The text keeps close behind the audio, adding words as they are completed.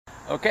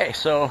Okay,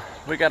 so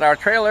we got our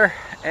trailer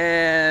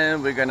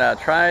and we're gonna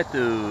try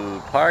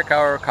to park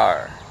our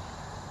car,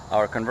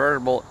 our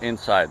convertible,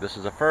 inside. This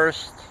is the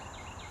first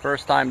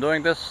time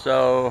doing this,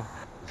 so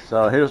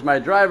here's my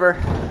driver.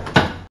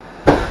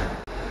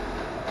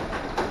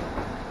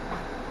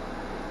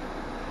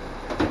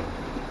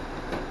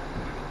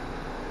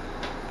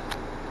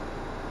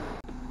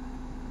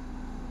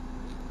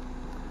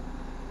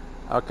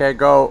 Okay,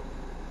 go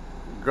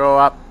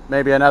up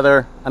maybe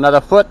another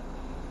foot.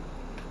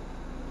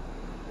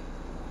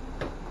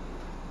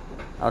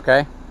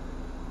 Okay,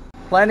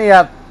 plenty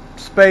of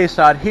space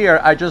out here.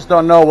 I just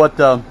don't know what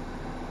the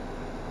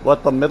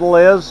middle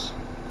is.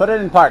 Put it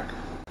in park.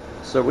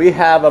 So we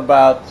have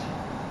about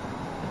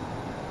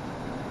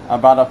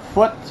a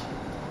foot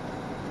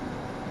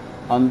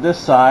on this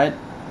side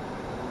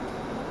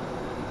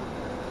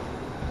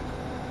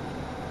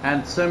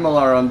and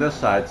similar on this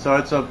side. So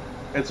it's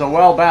a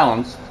well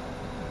balanced.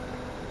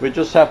 We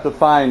just have to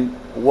find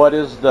what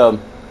is the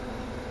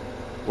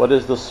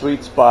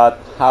sweet spot,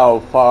 how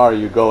far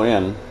you go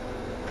in.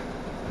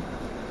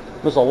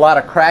 There's a lot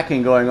of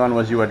cracking going on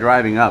as you were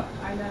driving up.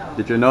 I know.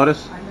 Did you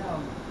notice? I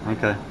know.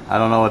 Okay. I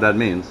don't know what that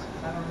means.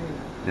 I don't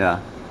either. Yeah.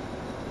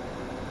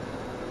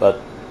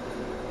 But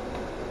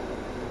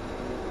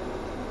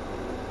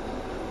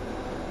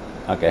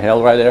okay,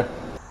 held right there.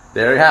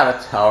 There you have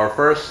it. Our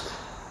first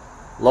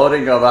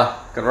loading of a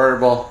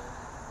convertible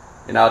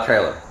in our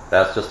trailer.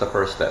 That's just the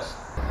first test.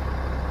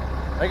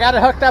 We got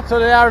it hooked up to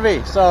the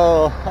RV,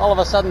 so all of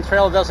a sudden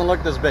trailer doesn't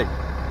look this big.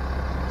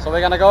 So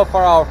we're gonna go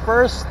for our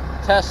first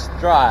test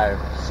drive,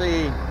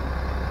 see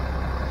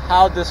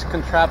how this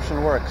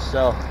contraption works.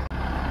 So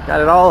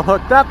got it all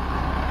hooked up,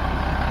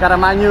 got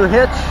my new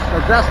hitch,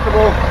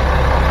 adjustable.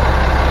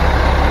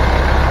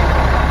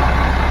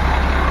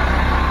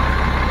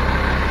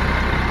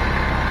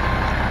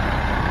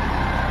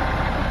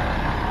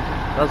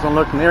 Doesn't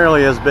look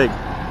nearly as big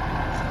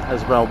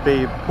as will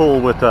be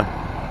pulled with an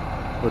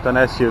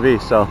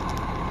SUV. So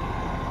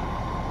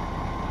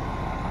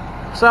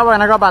we're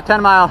gonna go about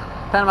 10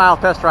 mile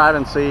test drive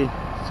and see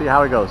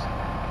how it goes.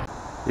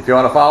 If you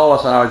want to follow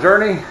us on our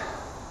journey,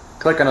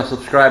 click on the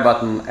subscribe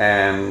button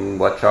and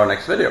watch our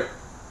next video.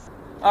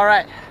 All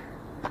right,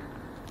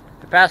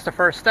 we passed the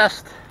first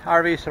test.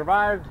 RV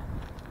survived,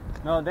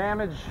 no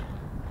damage,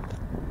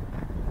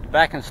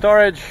 back in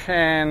storage,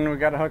 and we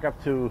got to hook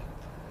up to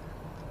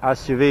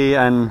SUV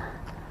and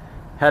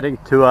heading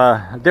to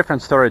a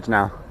different storage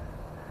now.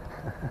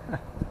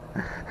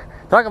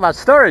 Talk about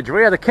storage,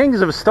 we are the kings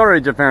of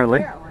storage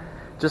apparently. Yeah.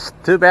 Just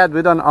too bad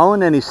we don't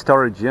own any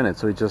storage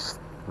units, we're just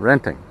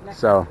renting.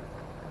 So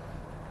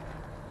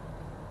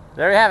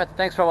there you have it.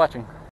 Thanks for watching.